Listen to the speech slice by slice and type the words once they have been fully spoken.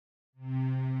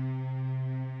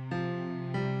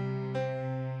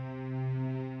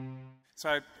So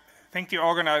I thank the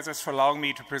organizers for allowing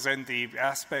me to present the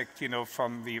aspect,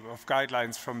 of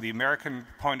guidelines from the American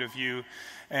point of view.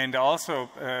 And I also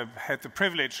had the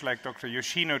privilege, like Dr.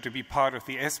 Yoshino, to be part of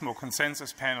the ESMO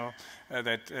consensus panel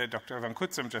that Dr. Van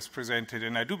Kutzem just presented.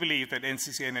 And I do believe that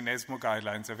NCCN and ESMO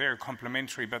guidelines are very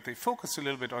complementary, but they focus a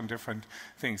little bit on different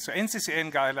things. So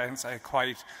NCCN guidelines are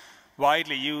quite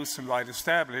widely used and wide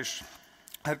established.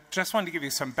 I just want to give you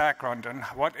some background on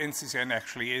what NCCN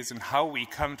actually is and how we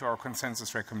come to our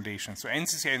consensus recommendations. So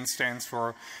NCCN stands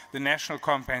for the National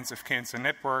Comprehensive Cancer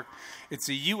Network. It's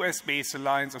a US-based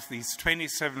alliance of these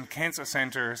 27 cancer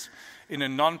centers in a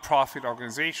non-profit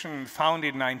organization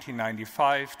founded in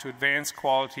 1995 to advance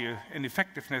quality and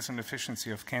effectiveness and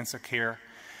efficiency of cancer care.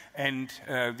 And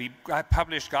the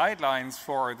published guidelines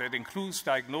for that includes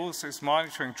diagnosis,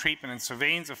 monitoring, treatment, and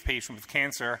surveillance of patients with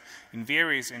cancer in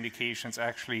various indications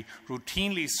actually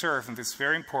routinely serve, and this is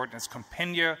very important, as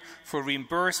compendia for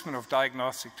reimbursement of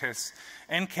diagnostic tests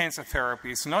and cancer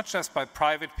therapies, not just by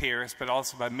private payers, but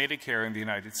also by Medicare in the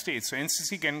United States. So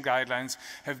NCCN guidelines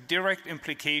have direct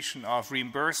implication of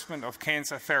reimbursement of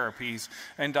cancer therapies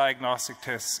and diagnostic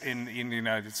tests in the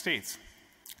United States.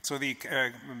 So the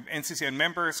NCCN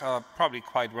members are probably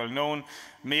quite well known: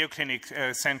 Mayo Clinic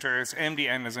centers, MD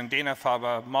Anderson,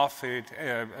 Dana-Farber, Moffitt,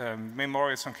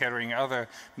 Memorial Sloan Kettering, other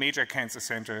major cancer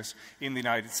centers in the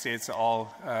United States are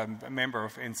all a member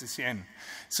of NCCN.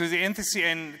 So the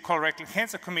NCCN Colorectal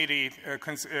Cancer Committee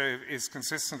is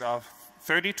consistent of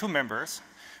 32 members,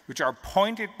 which are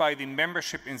appointed by the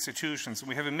membership institutions.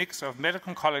 We have a mix of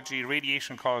medical oncology,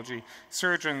 radiation oncology,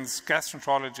 surgeons,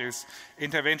 gastroenterologists,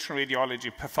 interventional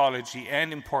radiology, pathology,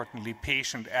 and importantly,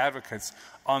 patient advocates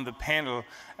on the panel.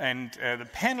 And the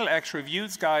panel actually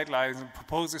reviews guidelines and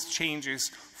proposes changes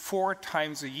 4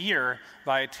 times a year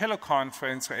via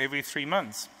teleconference or every 3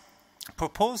 months.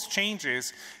 Proposed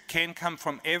changes can come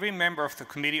from every member of the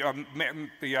committee or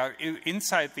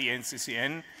inside the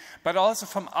NCCN, but also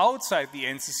from outside the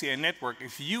NCCN network.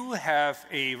 If you have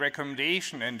a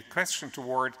recommendation and question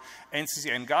toward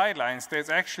NCCN guidelines, there's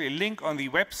actually a link on the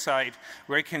website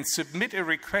where you can submit a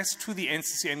request to the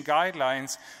NCCN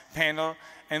guidelines panel,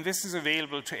 and this is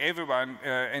available to everyone,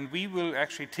 and we will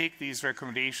actually take these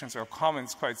recommendations or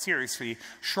comments quite seriously.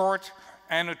 Short,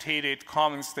 annotated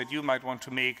comments that you might want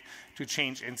to make to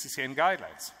change NCCN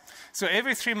guidelines. So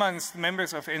every 3 months,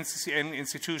 members of NCCN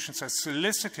institutions are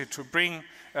solicited to bring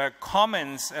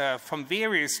comments from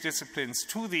various disciplines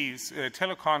to these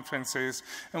teleconferences,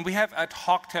 and we have ad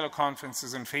hoc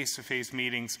teleconferences and face-to-face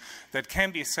meetings that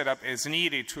can be set up as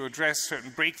needed to address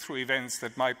certain breakthrough events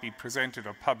that might be presented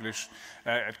or published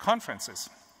at conferences.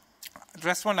 I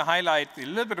just want to highlight a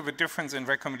little bit of a difference in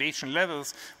recommendation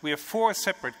levels. We have 4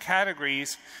 separate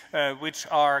categories, which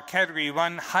are Category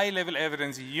 1, high-level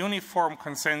evidence, uniform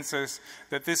consensus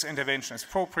that this intervention is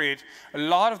appropriate. A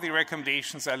lot of the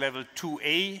recommendations are level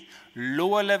 2A,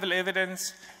 lower-level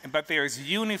evidence, but there is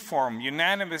uniform,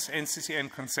 unanimous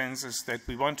NCCN consensus that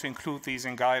we want to include these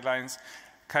in guidelines.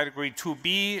 Category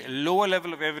 2B, lower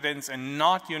level of evidence and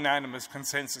not unanimous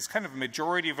consensus, kind of a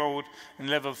majority vote. In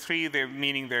level 3,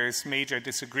 meaning there is major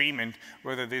disagreement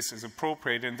whether this is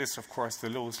appropriate, and this, of course, the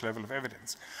lowest level of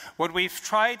evidence. What we've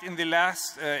tried in the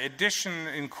last edition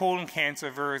in colon cancer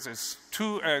versus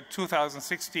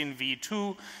 2016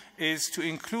 V2 is to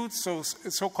include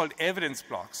so-called evidence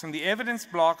blocks. And the evidence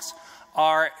blocks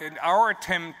are in our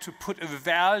attempt to put a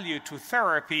value to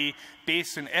therapy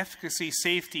based on efficacy,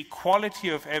 safety, quality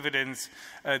of evidence,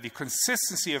 the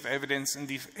consistency of evidence, and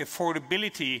the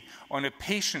affordability on a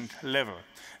patient level.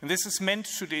 And this is meant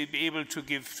to be able to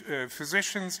give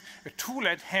physicians a tool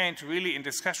at hand, really in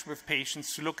discussion with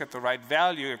patients, to look at the right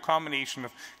value, a combination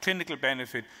of clinical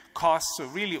benefit, costs, so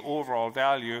really overall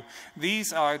value.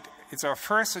 It's our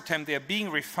first attempt. They are being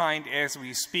refined as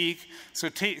we speak. So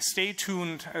stay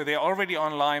tuned. They're already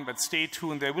online, but stay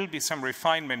tuned. There will be some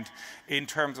refinement in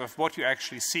terms of what you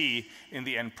actually see in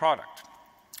the end product.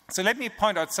 So let me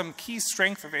point out some key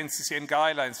strengths of NCCN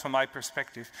guidelines from my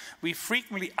perspective. We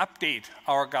frequently update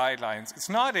our guidelines. It's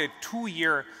not a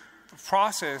 2-year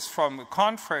process from a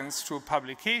conference to a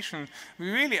publication. We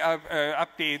really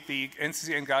update the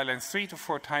NCCN guidelines 3 to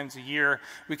 4 times a year.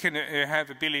 We can have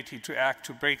ability to act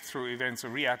to breakthrough events or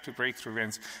react to breakthrough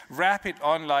events. Rapid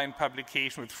online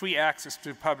publication with free access to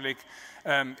the public.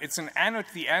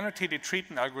 The annotated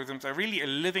treatment algorithms are really a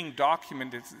living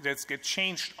document that gets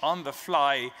changed on the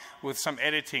fly with some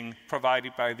editing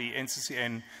provided by the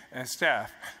NCCN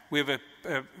staff. We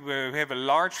have a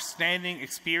large standing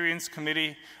experience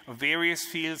committee of various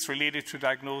fields related to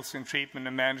diagnosis and treatment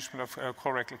and management of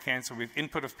colorectal cancer with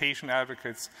input of patient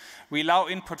advocates. We allow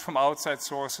input from outside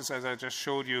sources, as I just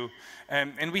showed you.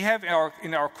 And we have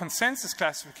in our consensus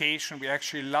classification, we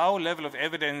actually allow level of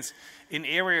evidence in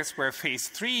areas where phase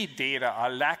 3 data are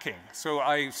lacking. So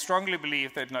I strongly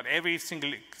believe that not every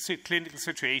single clinical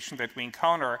situation that we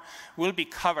encounter will be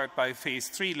covered by phase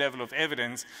 3 level of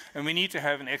evidence, and we need to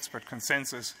have an expert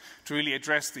consensus to really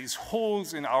address these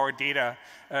holes in our data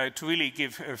to really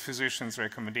give physicians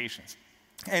recommendations.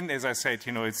 And as I said,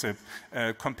 it's a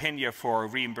compendia for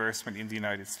reimbursement in the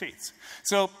United States.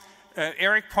 So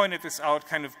Eric pointed this out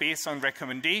kind of based on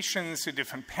recommendations to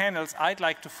different panels. I'd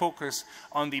like to focus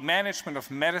on the management of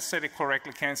metastatic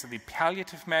colorectal cancer, the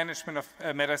palliative management of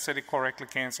metastatic colorectal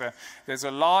cancer. There's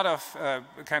a lot of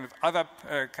kind of other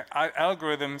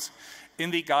algorithms in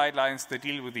the guidelines that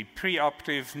deal with the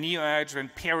preoperative,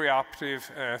 neoadjuvant,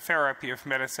 perioperative therapy of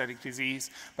metastatic disease,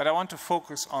 but I want to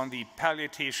focus on the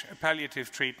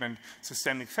palliative treatment,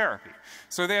 systemic therapy.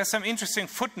 So there are some interesting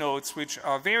footnotes which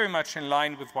are very much in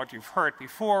line with what you've heard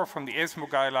before from the ESMO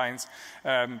guidelines.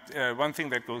 One thing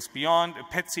that goes beyond, a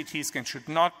PET-CT scan should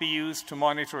not be used to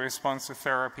monitor response to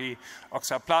therapy.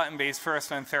 Oxaliplatin-based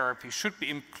first-line therapy should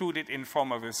be included in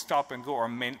form of a stop-and-go or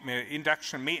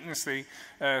induction maintenance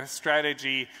strategy.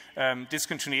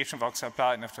 Discontinuation of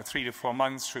oxaliplatin after 3 to 4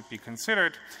 months should be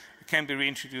considered. It can be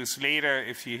reintroduced later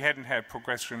if you hadn't had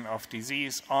progression of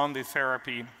disease on the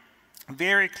therapy.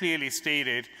 Very clearly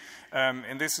stated,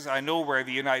 and this is, I know, where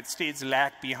the United States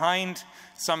lag behind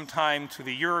sometime to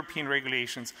the European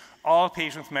regulations. All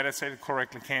patients with metastatic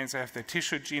colorectal cancer have the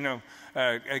tissue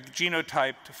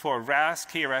genotype for RAS,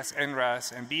 KRAS,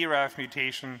 NRAS, and BRAF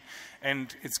mutation.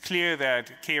 And it's clear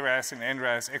that KRAS and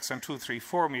NRAS exon 2, 3,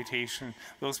 4 mutation,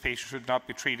 those patients should not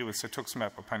be treated with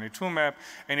cetuximab or panitumumab.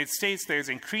 And it states there's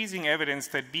increasing evidence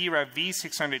that BRAF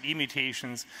V600E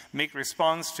mutations make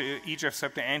response to EGF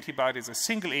receptor antibodies a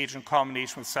single agent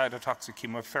combination with cytotoxic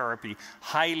chemotherapy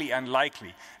highly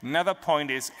unlikely. Another point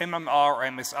is MMR or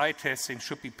MSI testing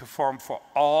should be performed for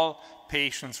all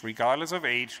patients, regardless of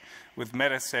age, with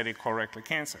metastatic colorectal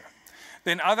cancer.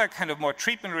 Then other kind of more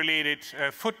treatment-related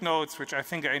footnotes, which I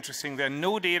think are interesting. There are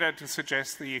no data to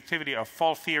suggest the activity of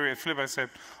FOLFIRI-aflibercept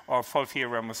or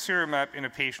FOLFIRI-ramucirumab in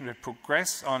a patient that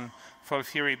progressed on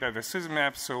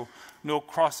FOLFIRI-bevacizumab, so no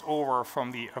crossover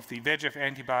from of the VEGF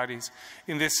antibodies.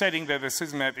 In this setting,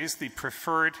 bevacizumab is the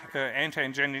preferred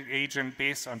anti-angiogenic agent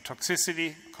based on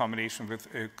toxicity, combination with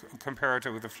a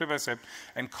comparator with aflibercept,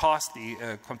 and cost, the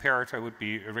comparator would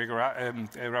be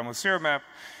ramucirumab.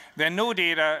 There are no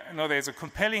data, there's a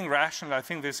compelling rationale, I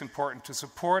think this is important, to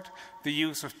support the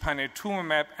use of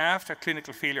panitumumab after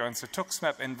clinical failure on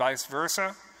cetuximab and vice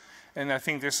versa. And I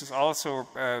think this is also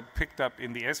picked up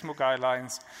in the ESMO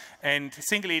guidelines. And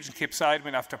single-agent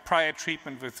capecitabine after prior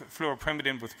treatment with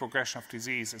fluoropyrimidine with progression of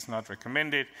disease is not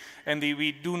recommended. And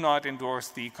we do not endorse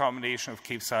the combination of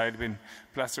capecitabine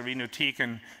plus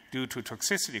irinotecan due to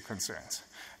toxicity concerns.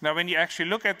 Now, when you actually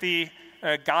look at the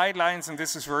guidelines, and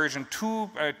this is version 2,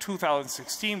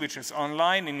 2016, which is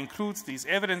online and includes these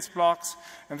evidence blocks.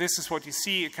 And this is what you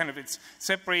see, it's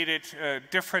separated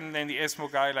different than the ESMO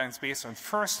guidelines based on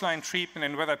first-line treatment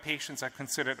and whether patients are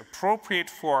considered appropriate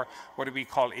for what we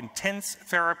call intense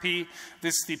therapy.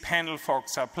 This is the panel for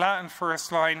oxaliplatin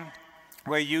first-line,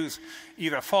 where you use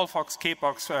either FOLFOX,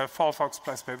 CAPOX, FOLFOX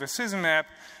plus bevacizumab,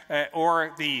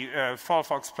 or the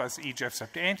FOLFOX plus EGF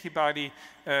receptor antibody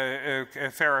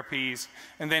therapies.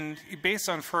 And then based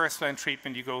on first-line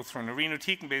treatment, you go through an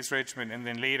irinotecan-based regimen and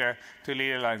then later to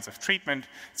later lines of treatment.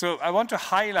 So I want to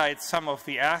highlight some of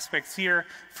the aspects here.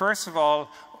 First of all,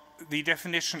 the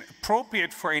definition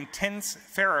appropriate for intense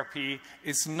therapy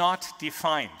is not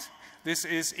defined. This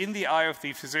is in the eye of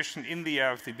the physician, in the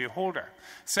eye of the beholder.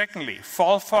 Secondly,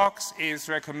 FOLFOX is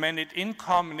recommended in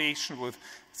combination with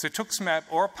cetuximab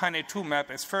or panitumumab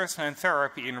as first-line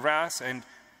therapy in RAS and,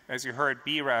 as you heard,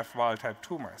 BRAF wild-type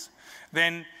tumors.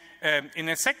 Then, in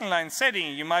a second-line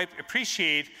setting, you might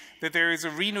appreciate that there is a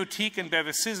irinotecan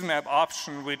bevacizumab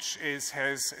option which is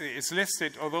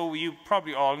listed, although you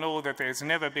probably all know that there's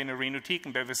never been a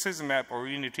irinotecan bevacizumab or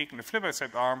irinotecan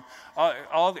aflibercept arm,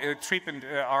 all the treatment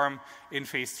arm in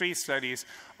phase 3 studies.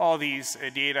 All these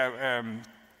data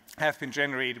have been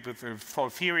generated with the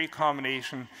FOLFIRI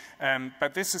combination,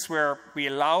 but this is where we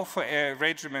allow for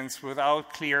regimens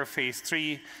without clear phase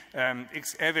 3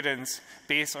 evidence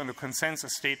based on a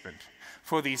consensus statement.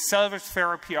 For the salvage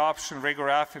therapy option,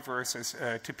 regorafenib versus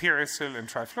tipiracil and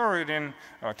trifluridine,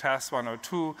 or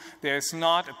TAS-102, there is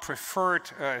not a preferred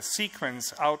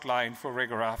sequence outlined for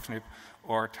regorafenib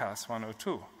or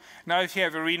TAS-102. Now, if you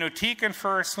have irinotecan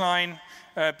first-line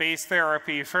based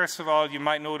therapy, first of all, you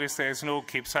might notice there's no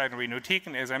capecitabine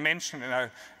irinotecan, as I mentioned,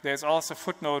 and there's also a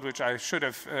footnote which I should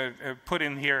have put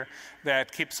in here,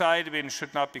 that capecitabine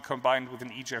should not be combined with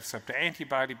an EGF receptor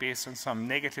antibody based on some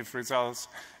negative results,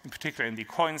 in particular in the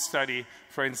COIN study,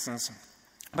 for instance.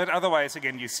 But otherwise,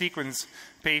 again, you sequence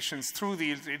patients through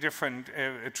the different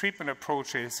treatment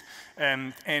approaches,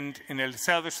 and in a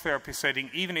salvage therapy setting,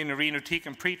 even in a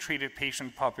irinotecan pre-treated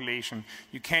patient population,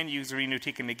 you can use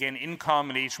irinotecan again in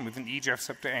combination with an EGF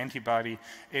receptor antibody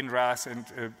in RAS and,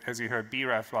 as you heard,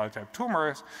 BRAF wild-type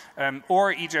tumors,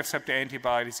 or EGF receptor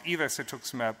antibodies, either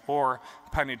cetuximab or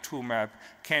panitumumab,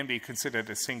 can be considered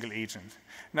a single agent.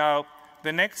 Now,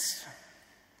 the next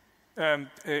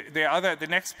the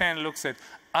next panel looks at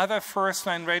other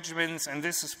first-line regimens, and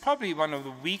this is probably one of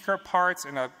the weaker parts,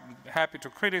 and I'm happy to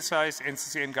criticize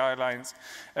NCCN guidelines.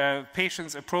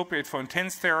 Patients appropriate for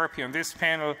intense therapy on this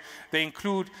panel, they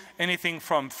include anything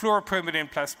from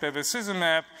fluoropyrimidine plus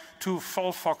bevacizumab to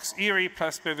FOLFOXIRI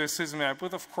plus bevacizumab,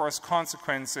 with, of course,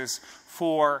 consequences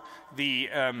for the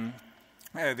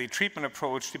treatment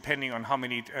approach, depending on how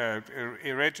many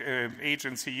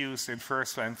agents you use in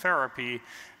first-line therapy.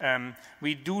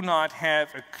 We do not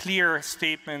have a clear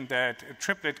statement that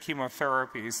triplet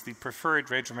chemotherapy is the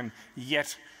preferred regimen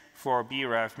yet for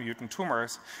BRAF mutant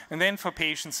tumors. And then for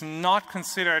patients not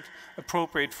considered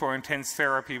appropriate for intense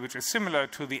therapy, which is similar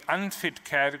to the unfit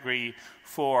category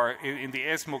for in the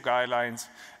ESMO guidelines,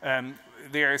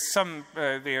 there is some,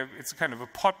 it's kind of a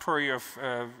potpourri of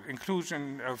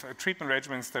inclusion of treatment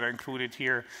regimens that are included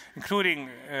here, including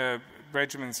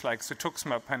regimens like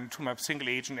cetuximab, panitumumab single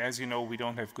agent. As you know, we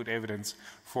don't have good evidence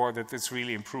for that this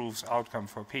really improves outcome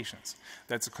for patients.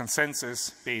 That's a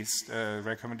consensus-based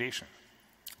recommendation.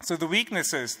 So the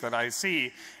weaknesses that I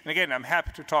see, and again, I'm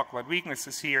happy to talk about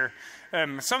weaknesses here.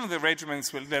 Some of the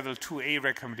regimens with level 2A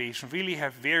recommendation really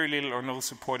have very little or no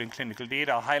supporting clinical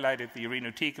data. I highlighted the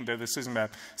irinotecan, bevacizumab,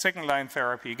 second-line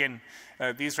therapy. Again,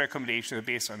 these recommendations are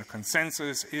based on a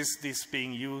consensus. Is this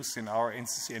being used in our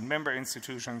NCCN member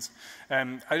institutions?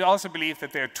 I also believe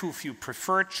that there are too few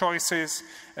preferred choices.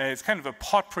 It's kind of a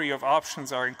potpourri of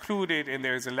options are included, and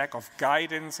there's a lack of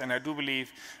guidance. And I do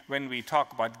believe when we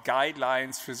talk about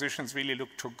guidelines, physicians really look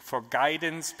for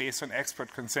guidance based on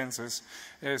expert consensus.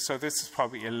 So this is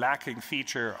probably a lacking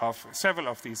feature of several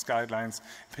of these guidelines,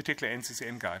 particularly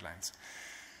NCCN guidelines.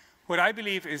 What I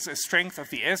believe is a strength of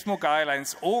the ESMO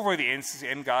guidelines over the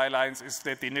NCCN guidelines is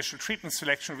that the initial treatment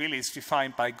selection really is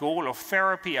defined by goal of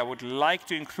therapy. I would like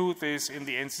to include this in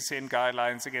the NCCN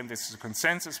guidelines. Again, this is a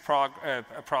consensus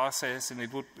process, and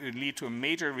it would lead to a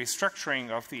major restructuring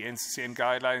of the NCCN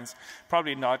guidelines,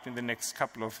 probably not in the next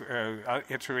couple of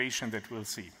iterations that we'll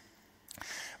see.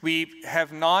 We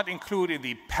have not included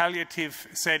the palliative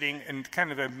setting and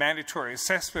kind of a mandatory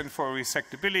assessment for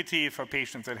resectability for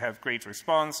patients that have great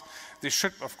response. This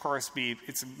should, of course, be,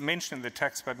 it's mentioned in the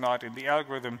text but not in the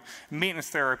algorithm. Maintenance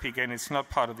therapy, again, it's not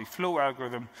part of the flow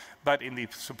algorithm, but in the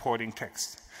supporting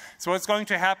text. So what's going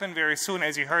to happen very soon,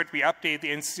 as you heard, we update the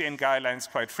NCCN guidelines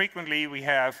quite frequently. We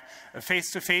have a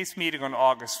face-to-face meeting on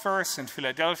August 1st in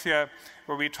Philadelphia,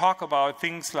 where we talk about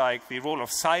things like the role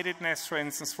of sidedness, for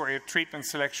instance, for a treatment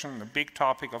selection, a big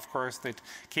topic, of course, that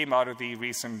came out of the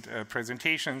recent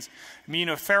presentations.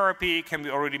 Immunotherapy, can we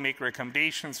already make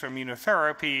recommendations for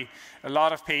immunotherapy? A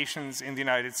lot of patients in the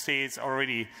United States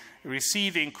already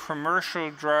receiving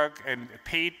commercial drug and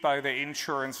paid by the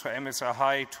insurance for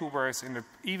MSI-high tumors,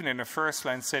 even in a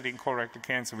first-line setting, colorectal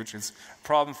cancer, which is a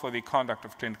problem for the conduct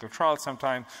of clinical trials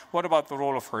sometimes. What about the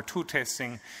role of HER2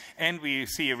 testing? And we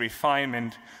see a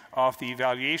refinement of the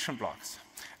evaluation blocks.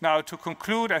 Now, to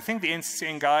conclude, I think the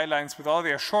NCCN guidelines, with all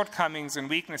their shortcomings and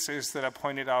weaknesses that I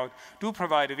pointed out, do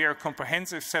provide a very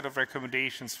comprehensive set of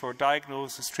recommendations for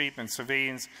diagnosis, treatment,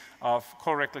 surveillance of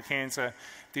colorectal cancer.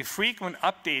 The frequent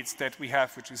updates that we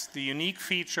have, which is the unique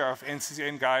feature of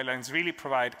NCCN guidelines, really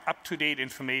provide up-to-date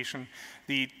information.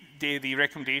 The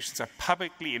recommendations are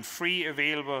publicly and free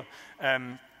available.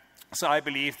 So I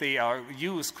believe they are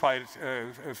used quite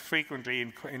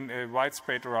frequently in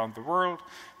widespread around the world.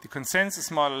 The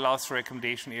consensus model allows for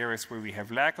recommendation areas where we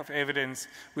have lack of evidence,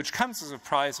 which comes as a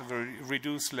price of a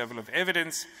reduced level of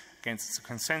evidence against a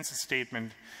consensus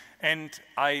statement. And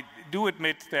I do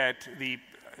admit that the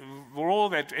role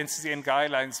that NCCN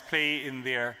guidelines play in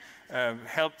their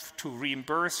help to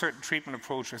reimburse certain treatment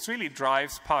approaches really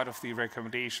drives part of the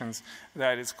recommendations.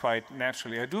 That is quite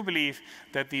naturally. I do believe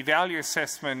that the value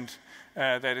assessment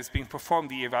that is being performed,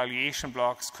 the evaluation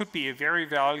blocks, could be a very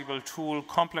valuable tool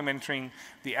complementing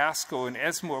the ASCO and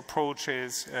ESMO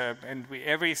approaches, and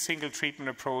every single treatment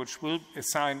approach will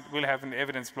have an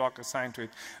evidence block assigned to it.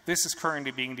 This is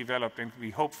currently being developed and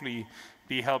will hopefully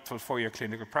be helpful for your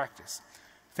clinical practice.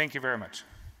 Thank you very much.